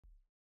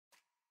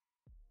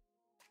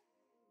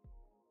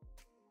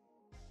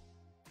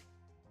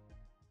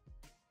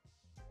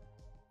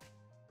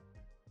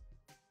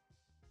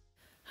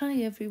Hi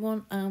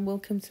everyone and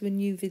welcome to a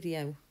new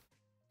video.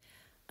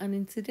 And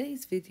in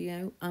today's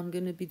video I'm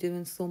going to be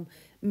doing some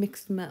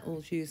mixed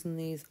metals using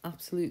these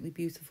absolutely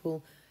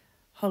beautiful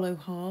hollow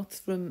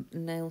hearts from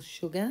Nail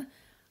Sugar.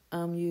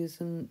 I'm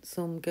using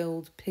some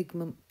gold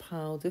pigment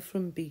powder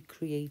from Be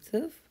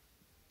Creative,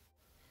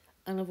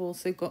 and I've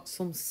also got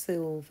some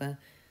silver.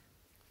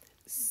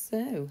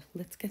 So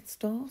let's get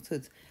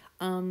started.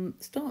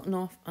 Starting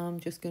off, I'm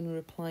just going to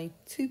apply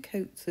 2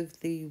 coats of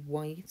the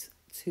white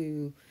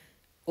to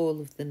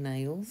all of the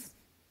nails.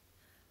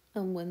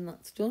 And when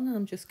that's done,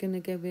 I'm just going to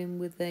go in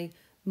with a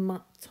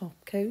matte top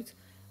coat.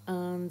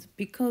 And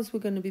because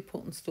we're going to be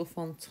putting stuff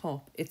on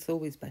top, it's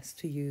always best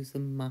to use a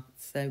matte.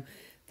 So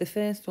the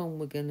first one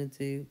we're going to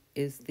do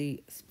is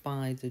the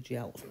spider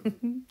gel.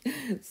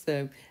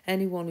 So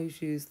anyone who's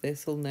used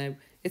this will know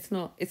it's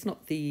not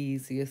the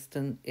easiest,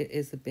 and it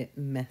is a bit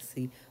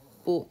messy.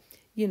 But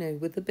you know,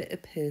 with a bit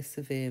of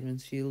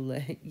perseverance,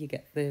 you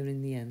get there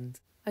in the end.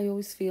 I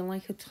always feel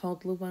like a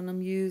toddler when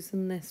I'm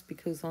using this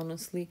because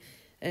honestly,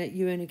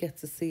 you only get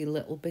to see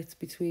little bits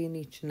between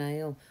each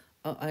nail.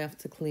 I have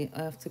to clean.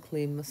 I have to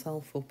clean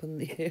myself up, and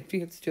the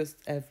area just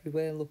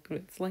everywhere. Look,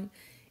 it's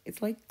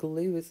like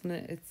glue, isn't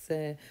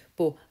it?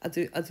 But I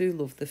do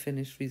love the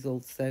finished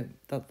result, so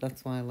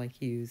that's why I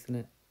like using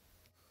it.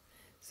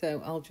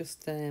 So I'll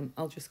just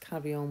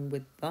carry on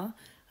with that,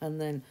 and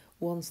then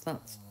once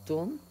that's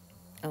done,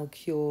 I'll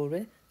cure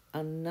it.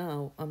 And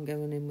now I'm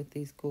going in with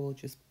these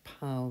gorgeous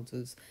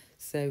powders.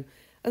 So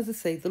as I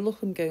say, the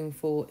look I'm going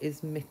for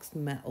is mixed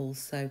metals.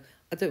 So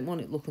I don't want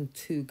it looking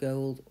too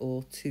gold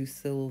or too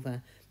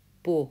silver,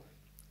 but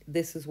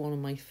this is one of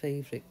my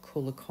favourite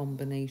colour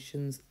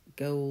combinations: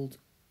 gold,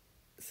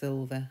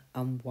 silver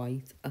and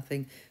white. I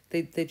think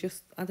they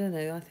just, I don't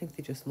know, I think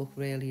they just look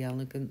really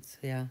elegant.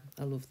 Yeah,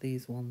 I love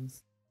these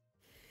ones.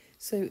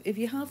 So if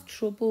you have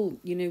trouble,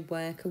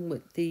 working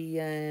with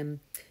the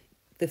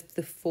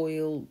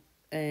foil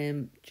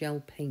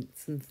gel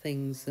paints and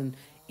things, and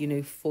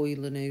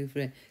foiling over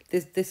it,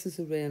 this is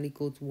a really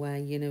good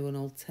way, an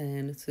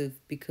alternative,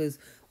 because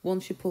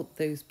once you put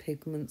those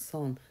pigments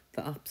on,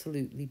 they're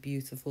absolutely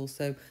beautiful.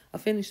 So I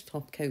finished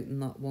top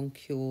coating that one,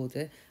 cured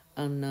it,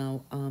 and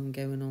now I'm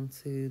going on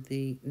to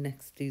the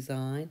next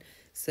design.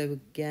 So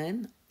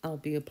again, I'll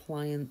be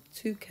applying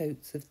 2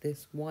 coats of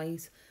this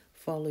white,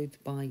 followed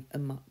by a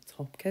matte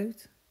top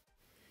coat.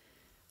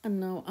 And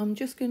now I'm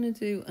just going to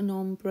do an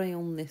ombre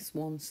on this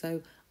one.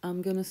 So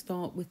I'm going to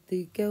start with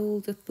the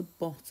gold at the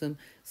bottom.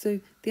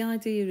 So the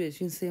idea is,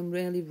 you can see I'm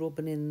really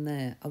rubbing in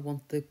there. I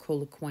want the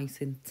colour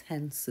quite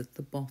intense at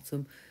the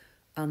bottom.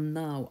 And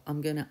now I'm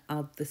going to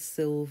add the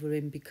silver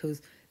in,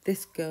 because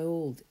this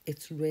gold,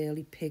 it's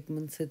really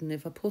pigmented. And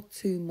if I put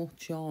too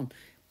much on,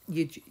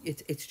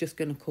 it's just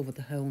going to cover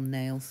the whole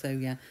nail. So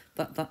yeah,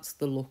 that's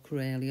the look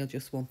really. I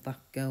just want that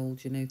gold,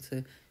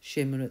 to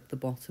shimmer at the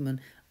bottom, and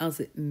as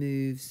it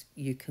moves,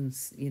 you can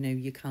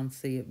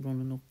see it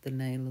running up the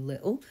nail a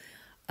little.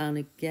 And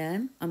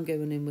again, I'm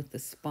going in with the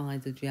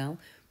spider gel.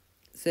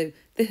 So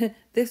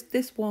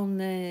this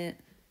one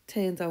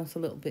turned out a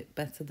little bit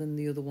better than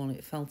the other one.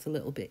 It felt a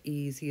little bit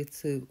easier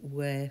to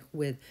work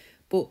with.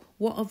 But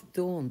what I've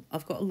done,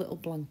 I've got a little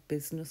blank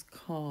business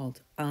card,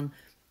 and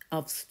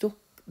I've stuck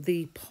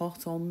the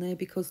pot on there,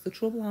 because the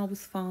trouble I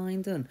was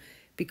finding,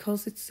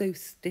 because it's so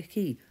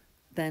sticky,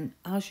 then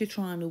as you're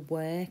trying to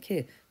work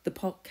it, the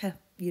pot kept,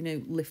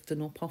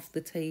 lifting up off the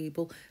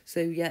table.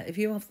 So yeah, if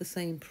you have the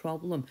same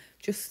problem,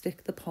 just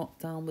stick the pot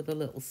down with a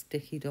little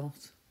sticky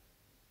dot.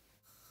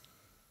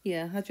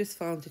 Yeah, I just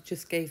found it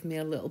just gave me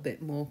a little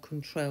bit more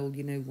control,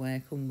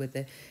 working with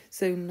it.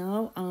 So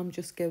now I'm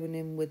just going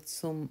in with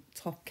some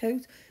top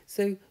coat.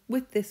 So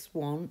with this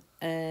one,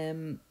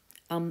 I'm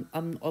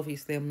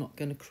obviously I'm not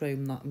going to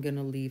chrome that. I'm going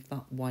to leave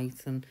that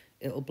white, and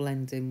it'll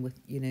blend in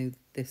with,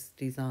 this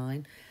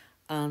design.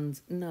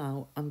 And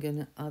now I'm going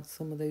to add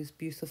some of those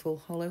beautiful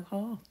hollow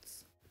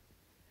hearts.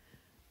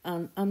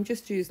 And I'm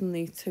just using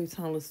the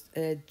Totalis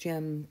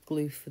gem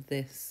glue for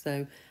this.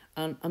 So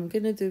I'm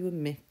going to do a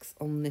mix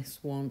on this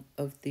one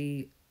of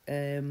the,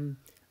 going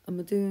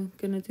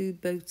to do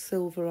both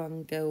silver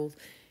and gold.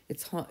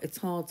 It's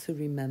hard to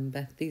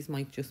remember. These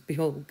might just be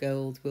all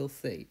gold, we'll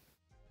see.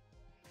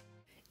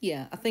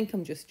 Yeah, I think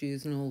I'm just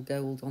using all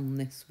gold on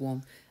this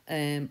one.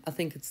 I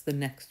think it's the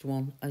next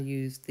one I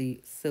use the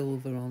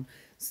silver on.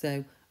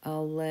 So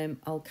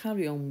I'll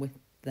carry on with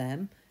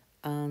them,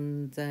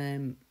 and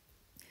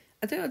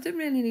I don't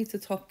really need to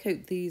top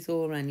coat these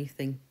or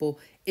anything, but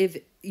if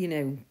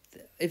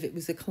if it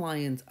was a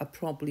client, I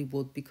probably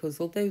would, because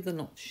although they're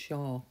not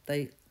sharp,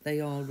 they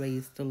are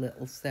raised a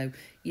little. So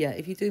yeah,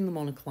 if you're doing them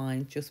on a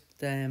client, just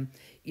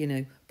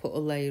put a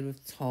layer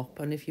of top,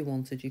 and if you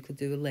wanted, you could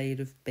do a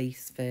layer of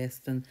base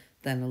first and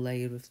then a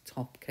layer of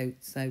top coat.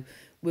 So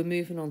we're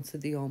moving on to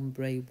the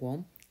ombre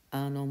one,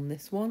 and on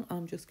this one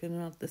I'm just going to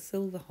add the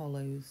silver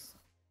hollows.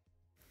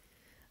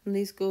 And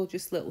these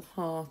gorgeous little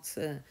hearts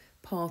are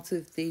part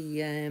of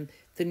the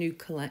new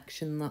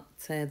collection that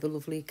the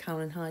lovely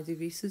Karen Heidi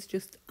Reese has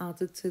just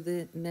added to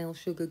the Nail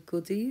Sugar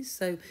goodies,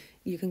 so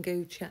you can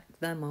go check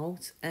them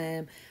out.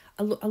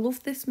 I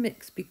love this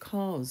mix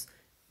because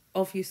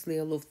obviously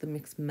I love the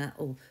mixed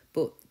metal,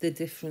 but the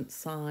different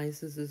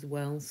sizes as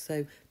well.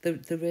 So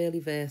they're really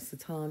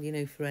versatile, you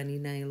know, for any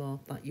nail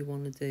art that you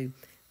want to do.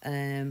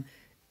 And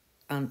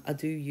I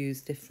do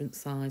use different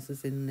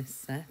sizes in this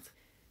set.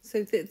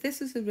 So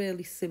this is a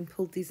really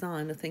simple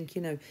design. I think,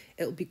 you know,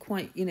 it'll be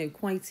quite, you know,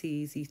 quite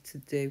easy to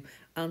do.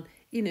 And,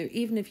 you know,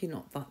 even if you're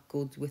not that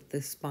good with the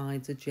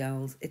spider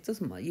gels, it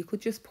doesn't matter. You could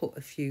just put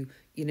a few,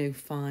 you know,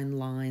 fine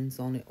lines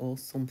on it or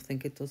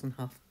something. It doesn't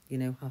have, you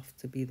know, have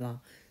to be that.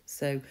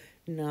 So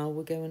now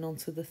we're going on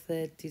to the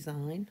third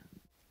design.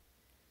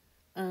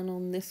 And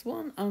on this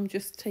one, I'm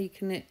just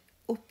taking it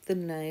up the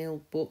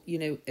nail, but, you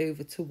know,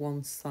 over to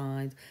one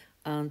side.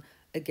 And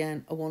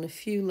again, I want a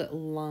few little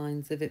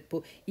lines of it,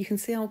 but you can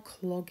see how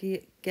cloggy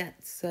it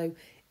gets. So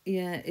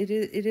yeah, it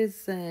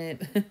is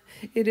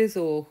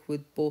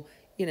awkward, but,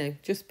 you know,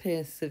 just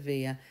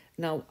persevere.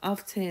 Now,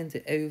 I've turned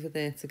it over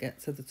there to get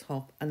to the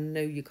top. I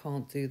know you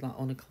can't do that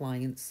on a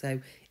client,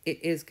 so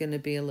it is going to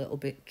be a little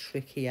bit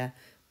trickier.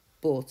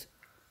 But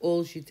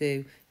all you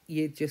do,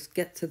 you just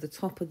get to the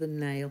top of the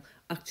nail,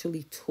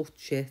 actually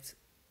touch it,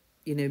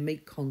 you know,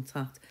 make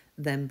contact,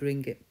 then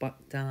bring it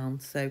back down.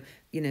 So,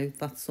 you know,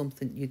 that's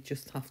something you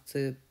just have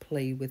to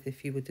play with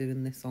if you were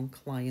doing this on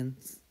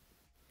clients.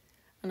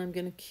 And I'm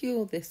going to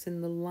cure this in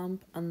the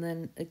lamp, and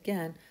then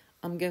again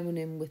I'm going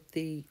in with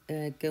the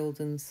gold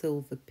and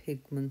silver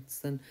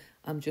pigments, and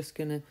I'm just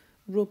going to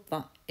rub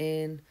that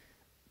in.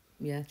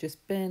 Yeah,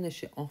 just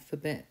burnish it off a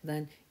bit,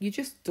 then you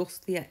just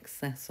dust the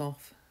excess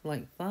off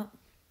like that.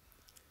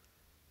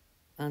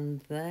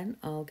 And then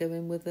I'll go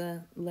in with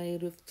a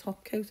layer of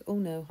top coat. Oh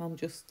no,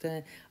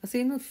 I've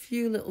seen a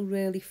few little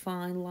really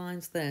fine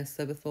lines there,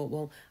 so I thought,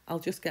 well, I'll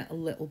just get a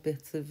little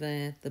bit of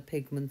the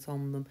pigment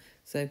on them.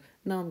 So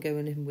now I'm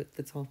going in with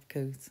the top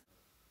coat.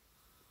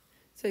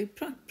 So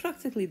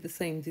practically the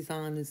same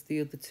design as the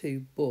other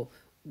two, but,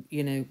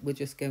 you know, we're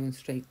just going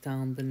straight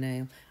down the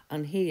nail.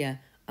 And here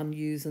I'm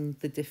using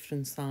the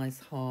different size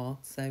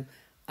heart, so,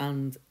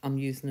 and I'm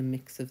using a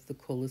mix of the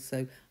colours.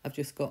 So I've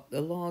just got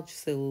a large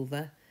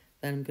silver,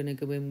 then I'm going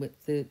to go in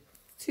with the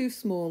two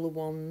smaller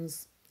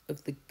ones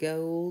of the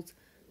gold,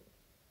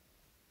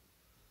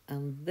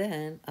 and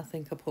then I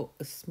think I put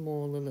a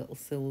smaller little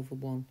silver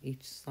one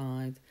each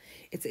side.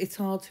 It's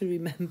hard to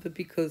remember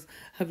because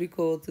I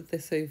recorded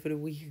this over a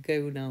week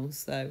ago now,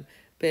 so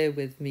bear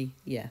with me.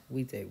 Yeah,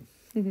 we do.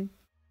 And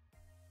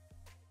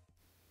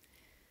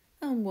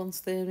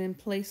once they're in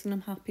place and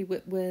I'm happy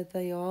with where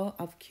they are,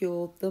 I've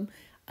cured them,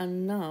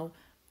 and now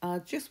I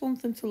just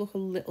want them to look a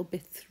little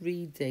bit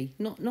 3D,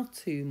 not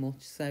too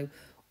much. So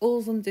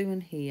all I'm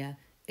doing here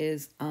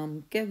is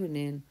I'm going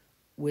in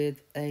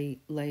with a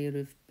layer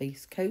of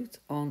base coat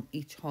on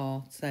each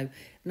heart. So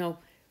now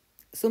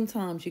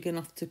sometimes you're going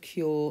to have to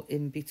cure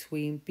in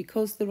between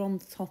because they're on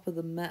the top of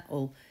the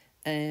metal.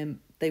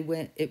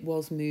 It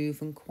was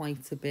moving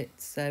quite a bit,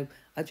 so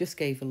I just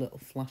gave a little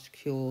flash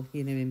cure,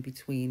 you know, in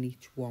between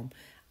each one.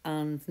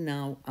 And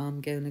now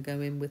I'm going to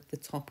go in with the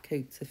top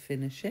coat to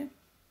finish it.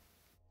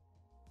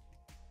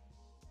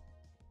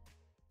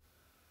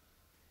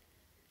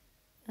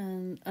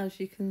 And as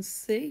you can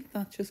see,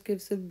 that just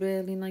gives a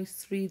really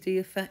nice 3D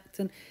effect.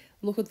 And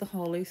look at the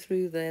hollow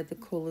through there, the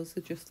colours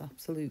are just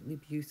absolutely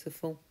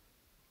beautiful.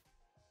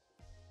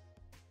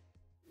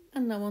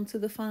 And now on to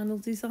the final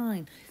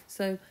design.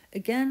 So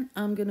again,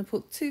 I'm going to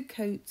put 2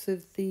 coats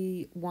of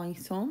the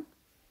white on.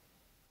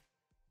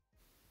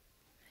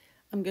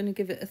 I'm going to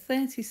give it a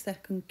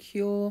 30-second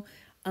cure.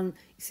 And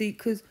see,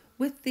 because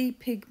with the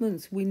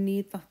pigments, we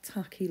need that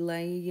tacky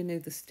layer, you know,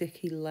 the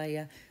sticky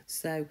layer.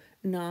 So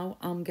now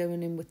I'm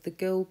going in with the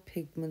gold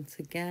pigment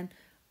again.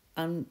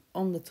 And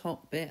on the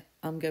top bit,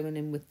 I'm going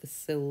in with the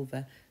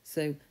silver.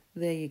 So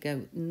there you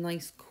go,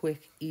 nice,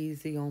 quick,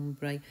 easy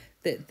ombre.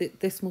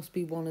 This must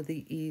be one of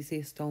the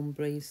easiest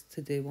ombres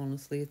to do,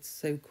 honestly. It's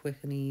so quick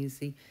and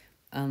easy.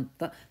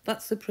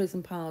 That's the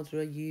prism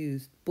powder I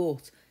used,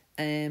 but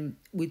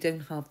we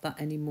don't have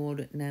that anymore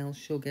at Nail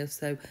Sugar,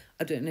 so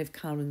I don't know if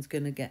Karen's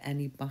going to get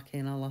any back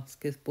in, I'll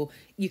ask us, but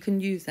you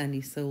can use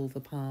any silver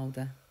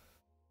powder.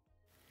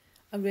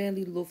 I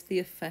really love the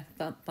effect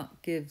that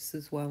gives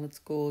as well. It's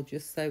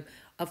gorgeous. So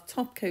I've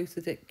top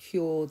coated it,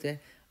 cured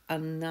it,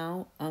 and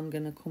now I'm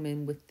going to come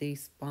in with the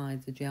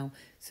spider gel.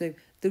 So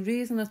the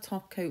reason I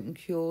top coat and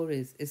cure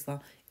is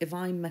that if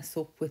I mess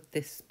up with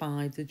this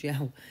spider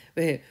gel,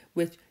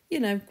 which, you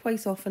know,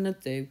 quite often I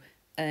do,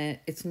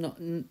 it's not,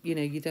 you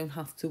know, you don't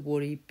have to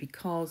worry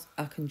because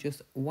I can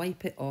just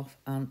wipe it off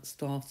and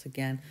start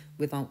again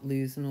without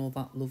losing all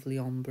that lovely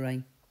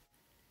ombre.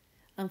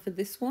 And for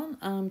this one,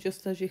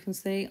 just as you can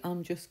see,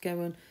 I'm just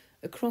going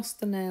across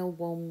the nail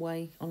one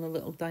way on a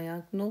little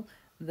diagonal,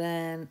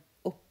 then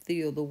up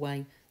the other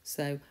way.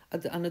 So,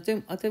 and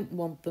I don't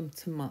want them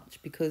to match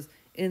because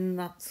in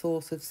that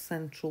sort of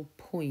central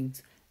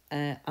point,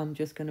 I'm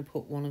just going to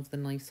put one of the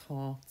nice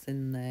hearts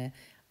in there,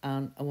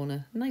 and I want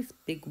a nice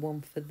big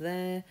one for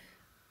there.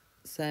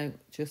 So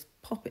just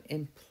pop it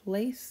in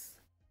place.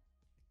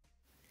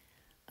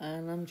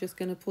 And I'm just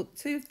going to put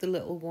two of the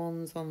little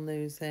ones on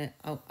those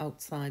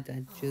outside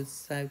edges.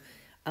 So,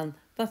 and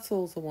that's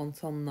all I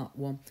want on that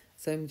one.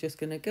 So I'm just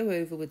going to go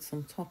over with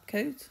some top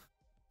coat.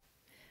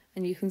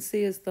 And you can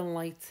see as the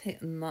light's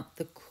hitting that,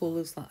 the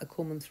colours that are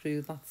coming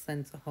through that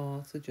centre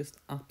heart are just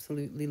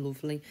absolutely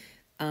lovely.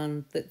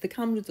 And the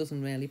camera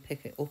doesn't really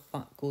pick it up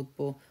that good,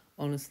 but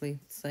honestly,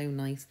 it's so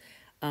nice.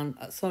 And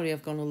sorry,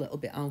 I've gone a little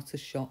bit out of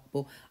shot,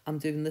 but I'm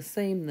doing the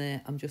same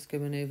there. I'm just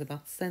going over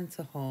that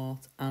centre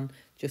heart and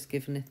just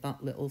giving it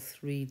that little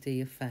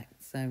 3D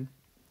effect. So,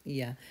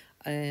 yeah,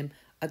 um,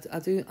 I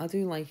do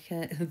like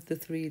the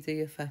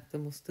 3D effect, I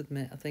must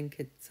admit. I think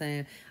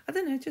I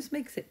don't know, it just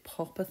makes it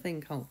pop, I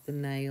think, out the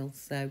nail.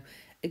 So,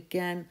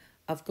 again,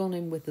 I've gone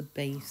in with the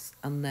base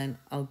and then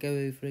I'll go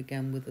over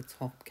again with the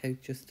top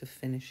coat just to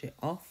finish it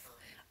off.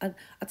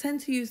 I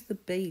tend to use the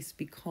base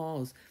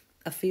because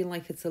I feel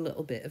like it's a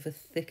little bit of a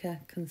thicker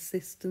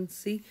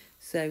consistency,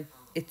 so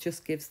it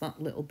just gives that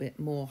little bit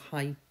more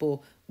height, but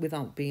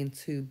without being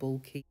too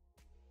bulky.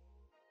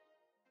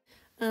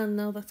 And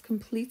now that's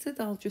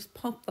completed, I'll just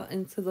pop that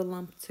into the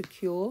lamp to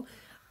cure,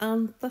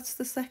 and that's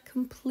the set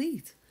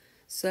complete.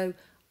 So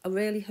I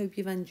really hope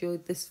you've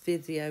enjoyed this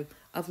video.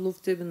 I've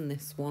loved doing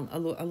this one. I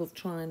love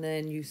trying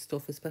new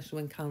stuff, especially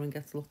when Karen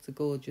gets lots of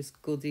gorgeous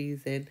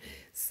goodies in.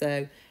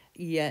 So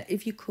yeah,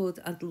 if you could,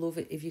 I'd love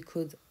it if you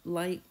could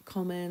like,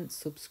 comment,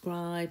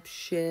 subscribe,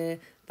 share.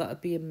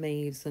 That'd be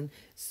amazing.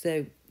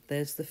 So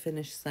there's the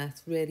finished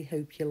set. Really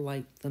hope you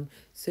like them.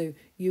 So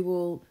you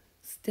all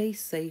stay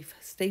safe,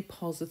 stay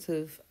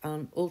positive,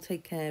 and all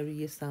take care of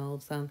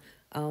yourselves. And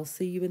I'll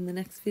see you in the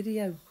next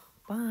video.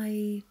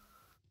 Bye.